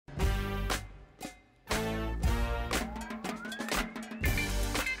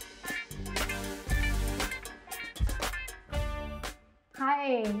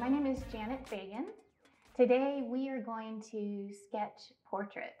Hey, my name is Janet Fagan. Today we are going to sketch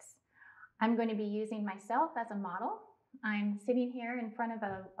portraits. I'm going to be using myself as a model. I'm sitting here in front of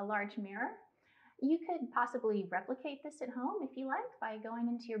a large mirror. You could possibly replicate this at home if you like by going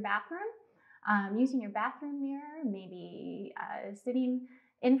into your bathroom, using your bathroom mirror, maybe sitting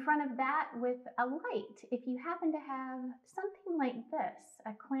in front of that with a light. If you happen to have something like this,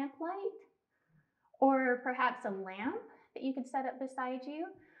 a clamp light, or perhaps a lamp that you could set up beside you.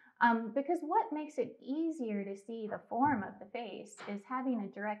 Because what makes it easier to see the form of the face is having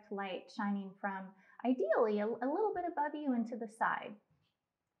a direct light shining from, ideally, a little bit above you and to the side.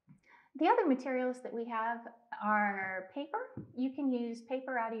 The other materials that we have are paper. You can use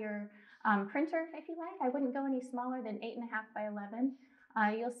paper out of your printer if you like. I wouldn't go any smaller than 8.5 by 11.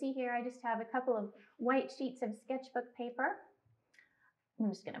 You'll see here I just have a couple of white sheets of sketchbook paper. I'm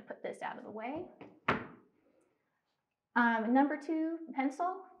just going to put this out of the way. Number 2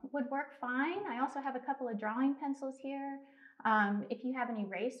 pencil would work fine. I also have a couple of drawing pencils here. If you have an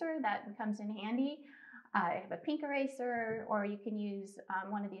eraser, that comes in handy. I have a pink eraser, or you can use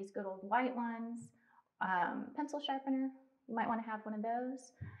one of these good old white ones. Pencil sharpener, you might want to have one of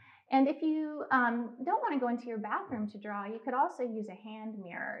those. And if you don't want to go into your bathroom to draw, you could also use a hand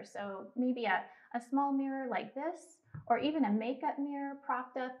mirror. So maybe a small mirror like this, or even a makeup mirror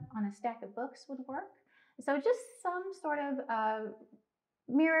propped up on a stack of books would work. So just some sort of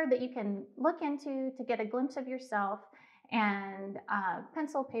mirror that you can look into to get a glimpse of yourself, and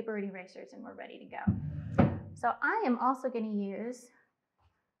pencil, paper, and erasers, and we're ready to go. So I am also going to use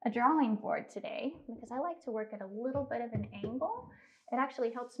a drawing board today because I like to work at a little bit of an angle. It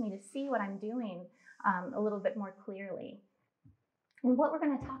actually helps me to see what I'm doing a little bit more clearly. And what we're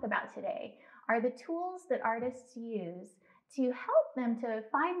going to talk about today are the tools that artists use to help them to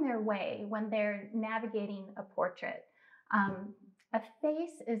find their way when they're navigating a portrait. A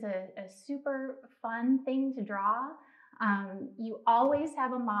face is a super fun thing to draw. You always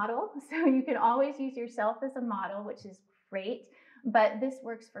have a model, so you can always use yourself as a model, which is great, but this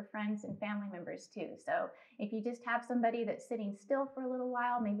works for friends and family members too. So if you just have somebody that's sitting still for a little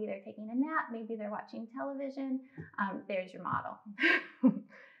while, maybe they're taking a nap, maybe they're watching television, there's your model.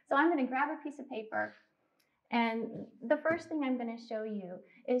 So I'm going to grab a piece of paper. And the first thing I'm going to show you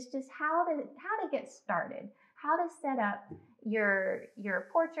is just how to get started, how to set up your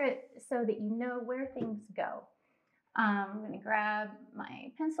portrait so that you know where things go. I'm going to grab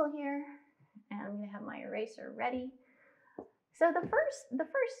my pencil here, and I'm going to have my eraser ready. So the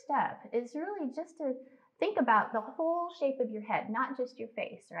first step is really just to think about the whole shape of your head, not just your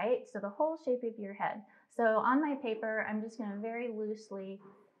face, right? So the whole shape of your head. So on my paper, I'm just going to very loosely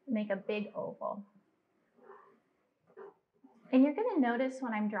make a big oval. And you're going to notice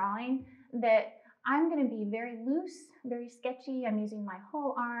when I'm drawing that I'm going to be very loose, very sketchy. I'm using my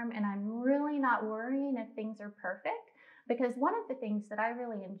whole arm, and I'm really not worrying if things are perfect, because one of the things that I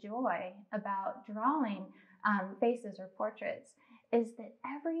really enjoy about drawing faces or portraits is that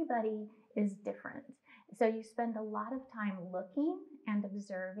everybody is different. So you spend a lot of time looking and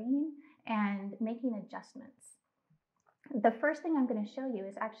observing and making adjustments. The first thing I'm going to show you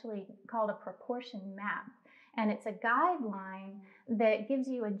is actually called a proportion map. And it's a guideline that gives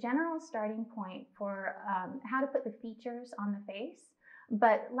you a general starting point for how to put the features on the face.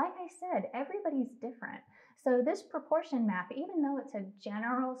 But like I said, everybody's different. So this proportion map, even though it's a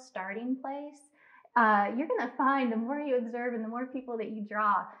general starting place, you're going to find the more you observe and the more people that you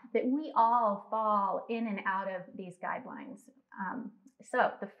draw, that we all fall in and out of these guidelines.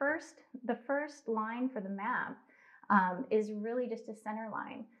 So the first line for the map is really just a center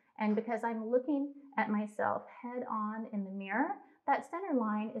line. And because I'm looking at myself head on in the mirror, that center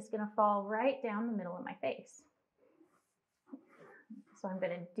line is going to fall right down the middle of my face. So I'm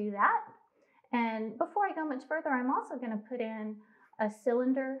going to do that. And before I go much further, I'm also going to put in a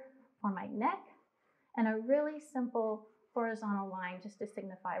cylinder for my neck and a really simple horizontal line just to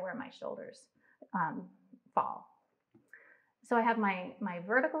signify where my shoulders fall. So I have my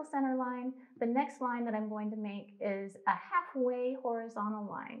vertical center line. The next line that I'm going to make is a halfway horizontal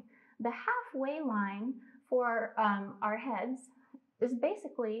line. The halfway line for our heads is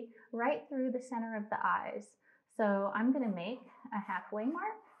basically right through the center of the eyes. So I'm going to make a halfway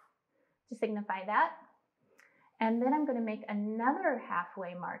mark to signify that. And then I'm going to make another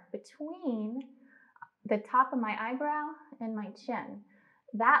halfway mark between the top of my eyebrow and my chin.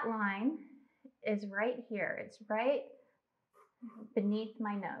 That line is right here. It's right beneath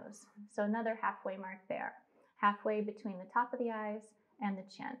my nose. So another halfway mark there, halfway between the top of the eyes and the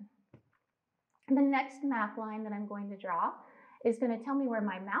chin. And the next map line that I'm going to draw is going to tell me where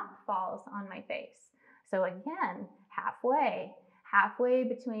my mouth falls on my face. So again, halfway, halfway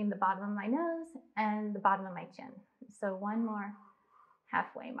between the bottom of my nose and the bottom of my chin. So one more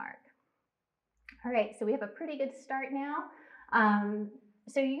halfway mark. All right, so we have a pretty good start now.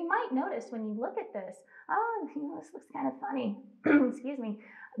 So you might notice when you look at this, oh, this looks kind of funny. Excuse me.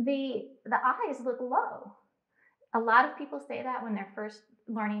 The eyes look low. A lot of people say that when they're first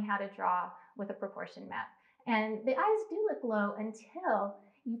learning how to draw with a proportion map. And the eyes do look low until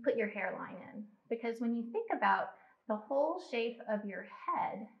you put your hairline in. Because when you think about the whole shape of your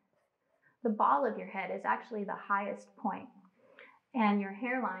head, the ball of your head is actually the highest point, and your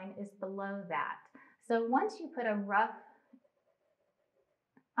hairline is below that. So once you put a rough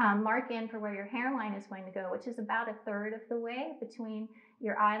mark in for where your hairline is going to go, which is about 1/3 of the way between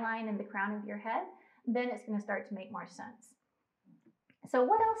your eye line and the crown of your head, then it's going to start to make more sense. So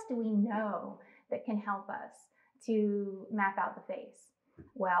what else do we know that can help us to map out the face?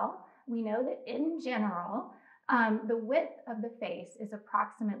 Well, we know that in general, the width of the face is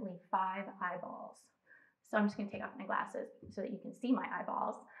approximately 5 eyeballs. So I'm just going to take off my glasses so that you can see my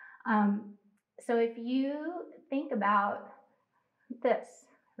eyeballs. So if you think about this,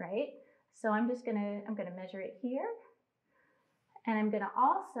 right? So I'm going to measure it here. And I'm going to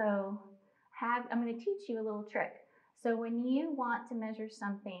also I'm going to teach you a little trick. So when you want to measure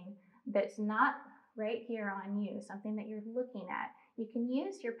something that's not right here on you, something that you're looking at, you can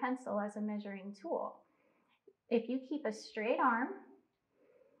use your pencil as a measuring tool. If you keep a straight arm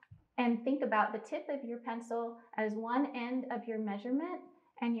and think about the tip of your pencil as one end of your measurement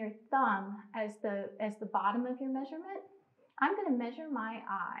and your thumb as the bottom of your measurement, I'm going to measure my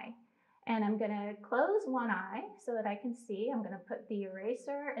eye. And I'm going to close one eye so that I can see. I'm going to put the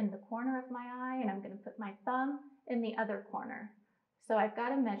eraser in the corner of my eye, and I'm going to put my thumb in the other corner. So I've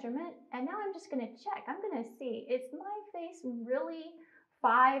got a measurement, and now I'm just going to check. I'm going to see, is my face really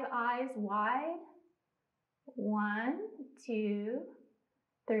 5 eyes wide? 1, 2,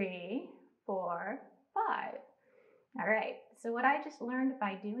 3, 4, 5. All right, so what I just learned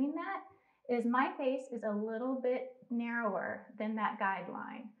by doing that is my face is a little bit narrower than that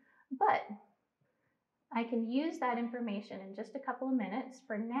guideline. But I can use that information in just a couple of minutes.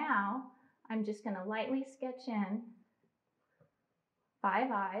 For now, I'm just going to lightly sketch in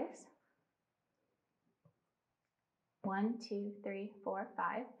 5 eyes. 1, 2, 3, 4,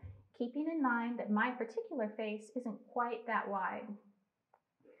 5. Keeping in mind that my particular face isn't quite that wide.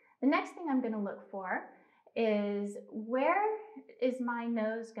 The next thing I'm going to look for is where is my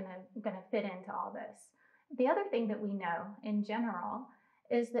nose going to fit into all this? The other thing that we know in general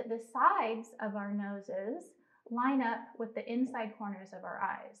is that the sides of our noses line up with the inside corners of our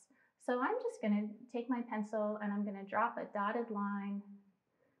eyes. So I'm just going to take my pencil and I'm going to drop a dotted line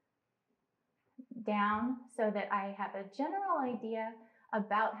down so that I have a general idea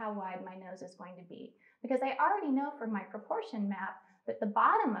about how wide my nose is going to be. Because I already know from my proportion map that the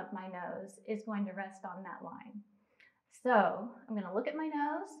bottom of my nose is going to rest on that line. So I'm going to look at my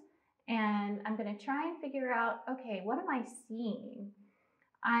nose and I'm going to try and figure out, okay, what am I seeing?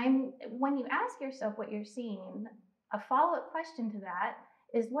 When you ask yourself what you're seeing, a follow-up question to that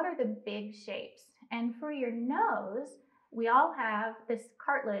is, what are the big shapes? And for your nose, we all have this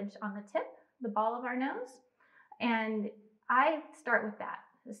cartilage on the tip, the ball of our nose, and I start with that.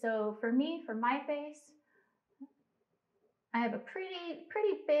 So for me, for my face, I have a pretty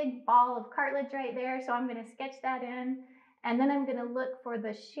big ball of cartilage right there, so I'm going to sketch that in, and then I'm going to look for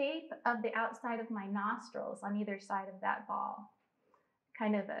the shape of the outside of my nostrils on either side of that ball.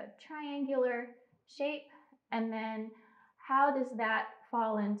 Kind of a triangular shape, and then how does that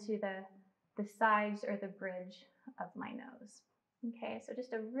fall into the sides or the bridge of my nose? Okay, so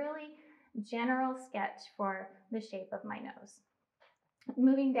just a really general sketch for the shape of my nose.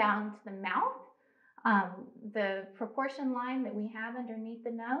 Moving down to the mouth, the proportion line that we have underneath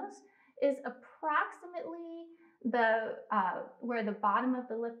the nose is approximately where the bottom of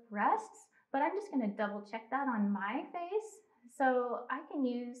the lip rests, but I'm just going to double check that on my face. So I can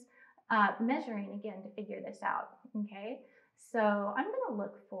use measuring again to figure this out, okay? So I'm going to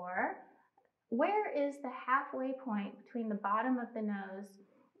look for where is the halfway point between the bottom of the nose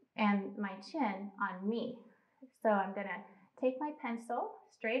and my chin on me. So I'm going to take my pencil,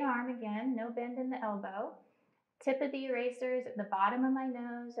 straight arm again, no bend in the elbow. Tip of the eraser is at the bottom of my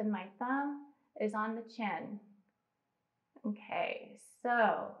nose and my thumb is on the chin. Okay,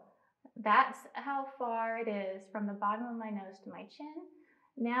 so that's how far it is from the bottom of my nose to my chin.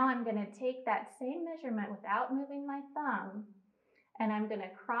 Now I'm going to take that same measurement without moving my thumb, and I'm going to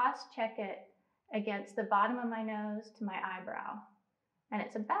cross-check it against the bottom of my nose to my eyebrow. And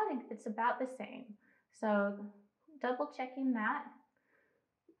it's about the same. So double checking that.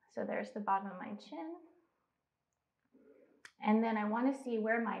 So there's the bottom of my chin. And then I want to see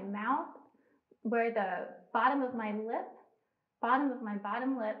where my mouth, where the bottom of my lip, bottom of my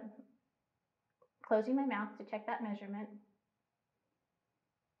bottom lip, closing my mouth to check that measurement.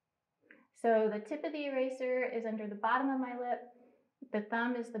 So the tip of the eraser is under the bottom of my lip, the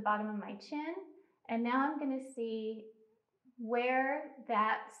thumb is the bottom of my chin, and now I'm going to see where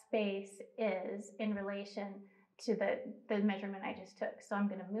that space is in relation to the measurement I just took. So I'm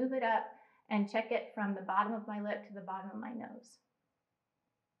going to move it up and check it from the bottom of my lip to the bottom of my nose.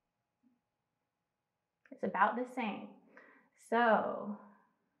 It's about the same. So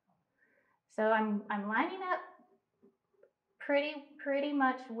I'm lining up pretty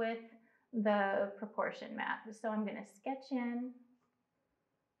much with the proportion map. So I'm going to sketch in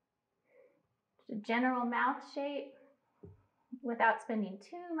the general mouth shape without spending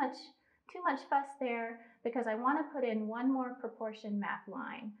too much fuss there, because I want to put in one more proportion map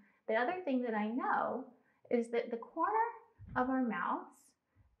line. The other thing that I know is that the corner of our mouths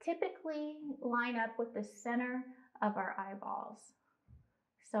typically line up with the center of our eyeballs.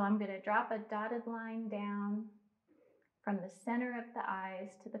 So I'm going to drop a dotted line down from the center of the eyes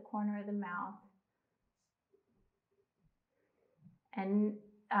to the corner of the mouth. And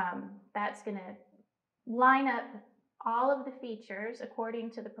that's going to line up all of the features according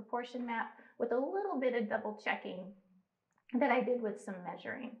to the proportion map with a little bit of double checking that I did with some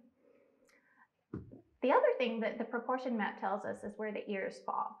measuring. The other thing that the proportion map tells us is where the ears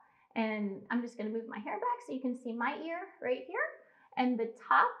fall. And I'm just going to move my hair back so you can see my ear right here. And the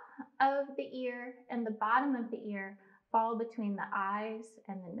top of the ear and the bottom of the ear fall between the eyes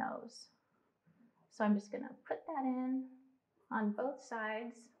and the nose. So I'm just going to put that in on both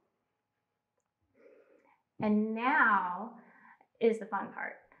sides. And now is the fun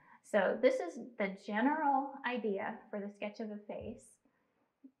part. So this is the general idea for the sketch of a face.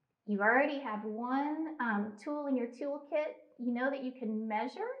 You already have one tool in your toolkit. You know that you can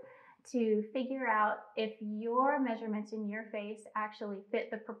measure to figure out if your measurements in your face actually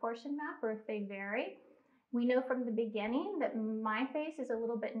fit the proportion map or if they vary. We know from the beginning that my face is a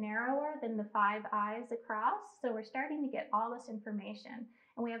little bit narrower than the 5 eyes across. So we're starting to get all this information.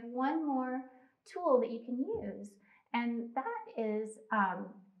 And we have one more tool that you can use. And that is,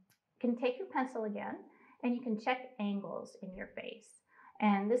 can take your pencil again and you can check angles in your face.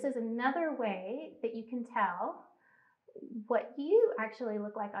 And this is another way that you can tell what you actually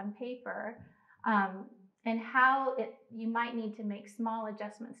look like on paper, and how you might need to make small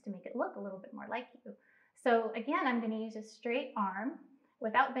adjustments to make it look a little bit more like you. So again, I'm going to use a straight arm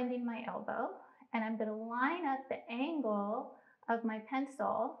without bending my elbow, and I'm going to line up the angle of my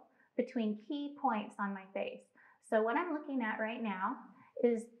pencil between key points on my face. So what I'm looking at right now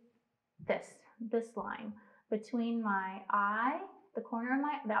is this line between my eye, the corner of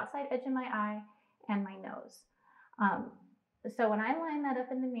the outside edge of my eye, and my nose. So when I line that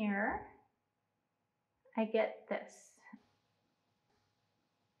up in the mirror, I get this.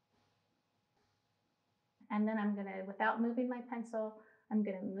 And then I'm gonna, without moving my pencil, I'm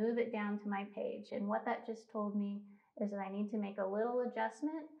gonna move it down to my page. And what that just told me is that I need to make a little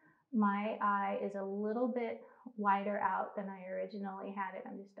adjustment. My eye is a little bit wider out than I originally had it.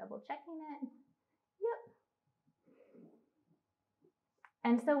 I'm just double checking it. Yep.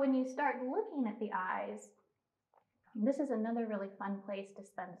 And so when you start looking at the eyes, this is another really fun place to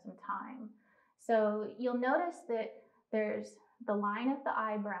spend some time. So you'll notice that there's the line of the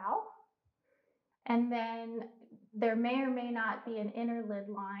eyebrow, and then there may or may not be an inner lid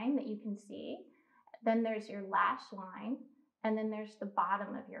line that you can see. Then there's your lash line, and then there's the bottom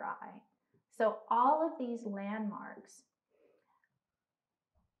of your eye. So all of these landmarks,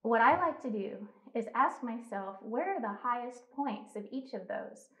 what I like to do is ask myself, where are the highest points of each of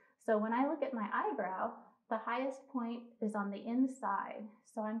those? So when I look at my eyebrow, the highest point is on the inside.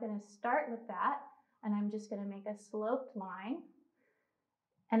 So I'm going to start with that, and I'm just going to make a sloped line.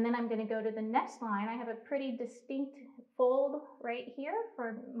 And then I'm going to go to the next line. I have a pretty distinct fold right here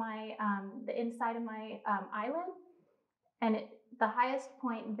for my the inside of my eyelid. And the highest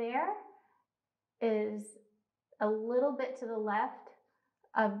point there is a little bit to the left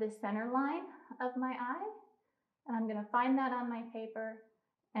of the center line of my eye. And I'm going to find that on my paper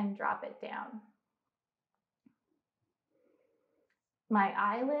and drop it down. My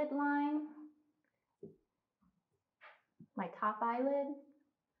eyelid line, my top eyelid,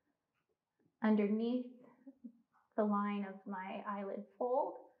 underneath the line of my eyelid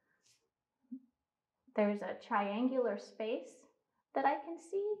fold, there's a triangular space that I can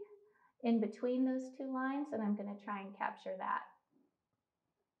see in between those two lines, and I'm going to try and capture that.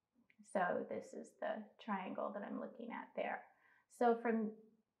 So this is the triangle that I'm looking at there. So from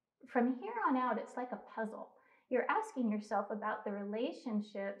here on out, it's like a puzzle. you're asking yourself about the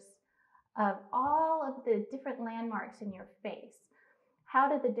relationships of all of the different landmarks in your face. How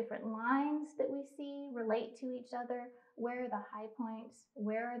do the different lines that we see relate to each other? Where are the high points?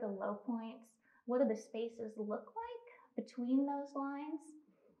 Where are the low points? What do the spaces look like between those lines?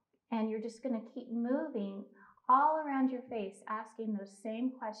 And you're just going to keep moving all around your face, asking those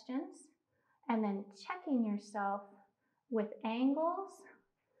same questions, and then checking yourself with angles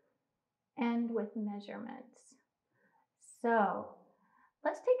and with measurements. So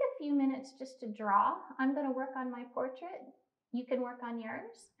let's take a few minutes just to draw. I'm going to work on my portrait. You can work on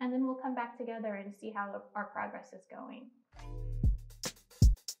yours, and then we'll come back together and see how our progress is going.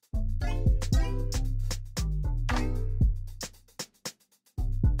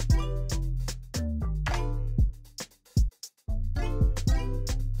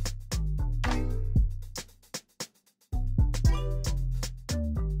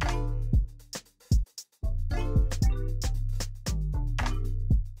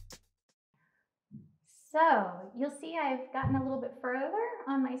 So you'll see I've gotten a little bit further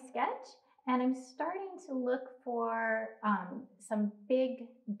on my sketch, and I'm starting to look for some big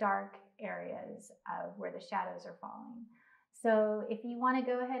dark areas of where the shadows are falling. So if you want to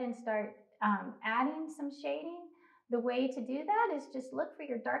go ahead and start adding some shading, the way to do that is just look for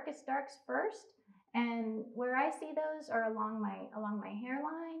your darkest darks first, and where I see those are along my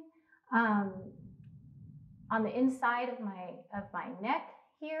hairline, on the inside of my neck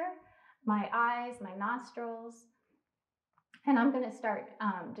here, my eyes, my nostrils, and I'm going to start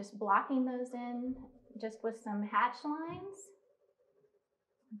just blocking those in just with some hatch lines,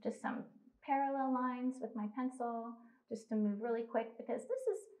 just some parallel lines with my pencil, just to move really quick, because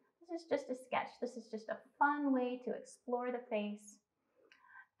this is just a sketch. This is just a fun way to explore the face.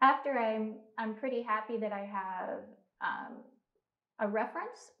 After I'm pretty happy that I have a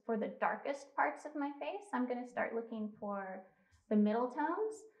reference for the darkest parts of my face, I'm going to start looking for the middle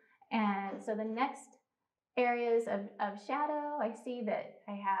tones. And so the next areas of shadow, I see that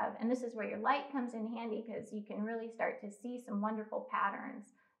I have, and this is where your light comes in handy, because you can really start to see some wonderful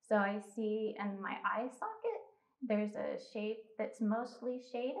patterns. So I see in my eye socket, there's a shape that's mostly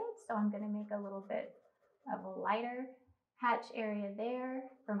shaded. So I'm going to make a little bit of a lighter hatch area there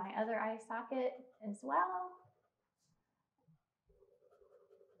for my other eye socket as well.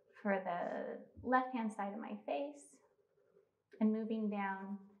 For the left-hand side of my face, and moving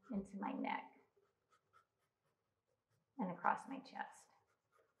down into my neck and across my chest.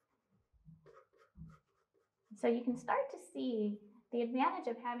 So you can start to see the advantage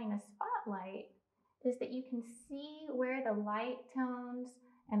of having a spotlight is that you can see where the light tones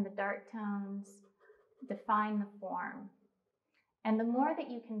and the dark tones define the form. And the more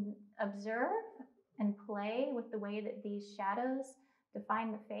that you can observe and play with the way that these shadows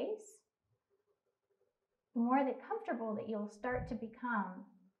define the face, the more comfortable that you'll start to become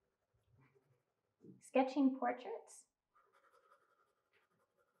sketching portraits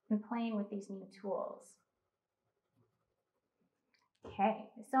and playing with these new tools. Okay,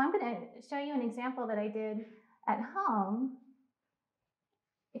 so I'm going to show you an example that I did at home.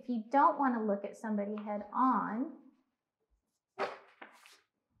 If you don't want to look at somebody head on,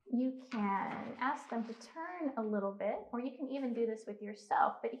 you can ask them to turn a little bit, or you can even do this with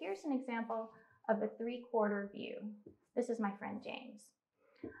yourself. But here's an example of a 3/4 view. This is my friend James.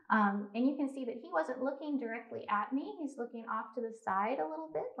 And you can see that he wasn't looking directly at me. He's looking off to the side a little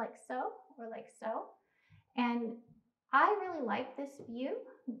bit, like so, or like so. And I really like this view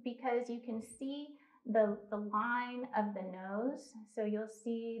because you can see the line of the nose. So you'll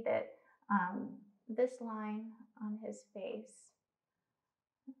see that this line on his face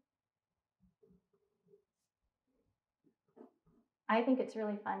I think it's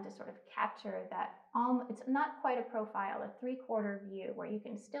really fun to sort of capture that. It's not quite a profile, a 3/4 view where you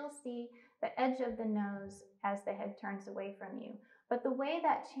can still see the edge of the nose as the head turns away from you. But the way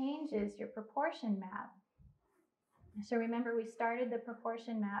that changes your proportion map. So remember, we started the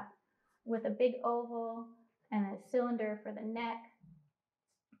proportion map with a big oval and a cylinder for the neck.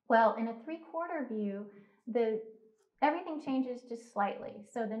 Well, in a 3/4 view, everything changes just slightly.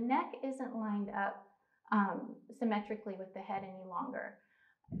 So the neck isn't lined up symmetrically with the head any longer.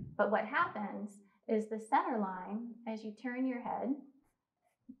 But what happens is the center line, as you turn your head,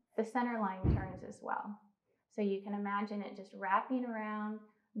 the center line turns as well. So you can imagine it just wrapping around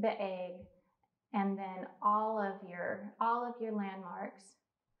the egg, and then all of your landmarks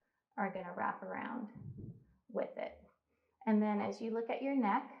are going to wrap around with it. And then as you look at your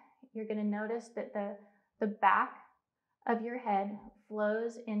neck, you're going to notice that the back of your head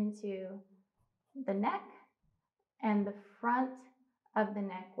flows into the neck, and the front of the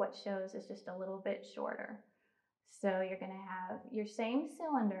neck, what shows is just a little bit shorter. So you're going to have your same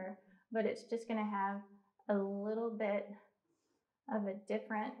cylinder, but it's just going to have a little bit of a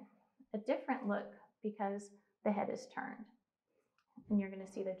different look because the head is turned. And you're going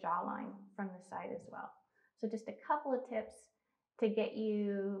to see the jawline from the side as well. So just a couple of tips to get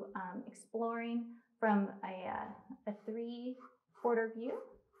you exploring from a 3/4 view.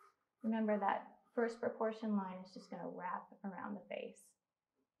 Remember that first proportion line is just going to wrap around the face.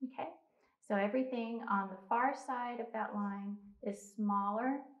 Okay, so everything on the far side of that line is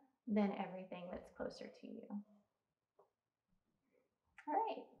smaller than everything that's closer to you. All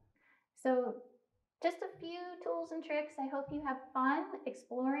right, so just a few tools and tricks. I hope you have fun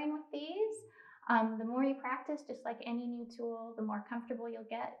exploring with these. The more you practice, just like any new tool, the more comfortable you'll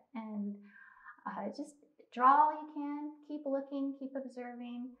get. And just draw all you can, keep looking, keep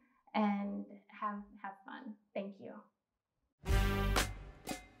observing, and have fun. Thank you.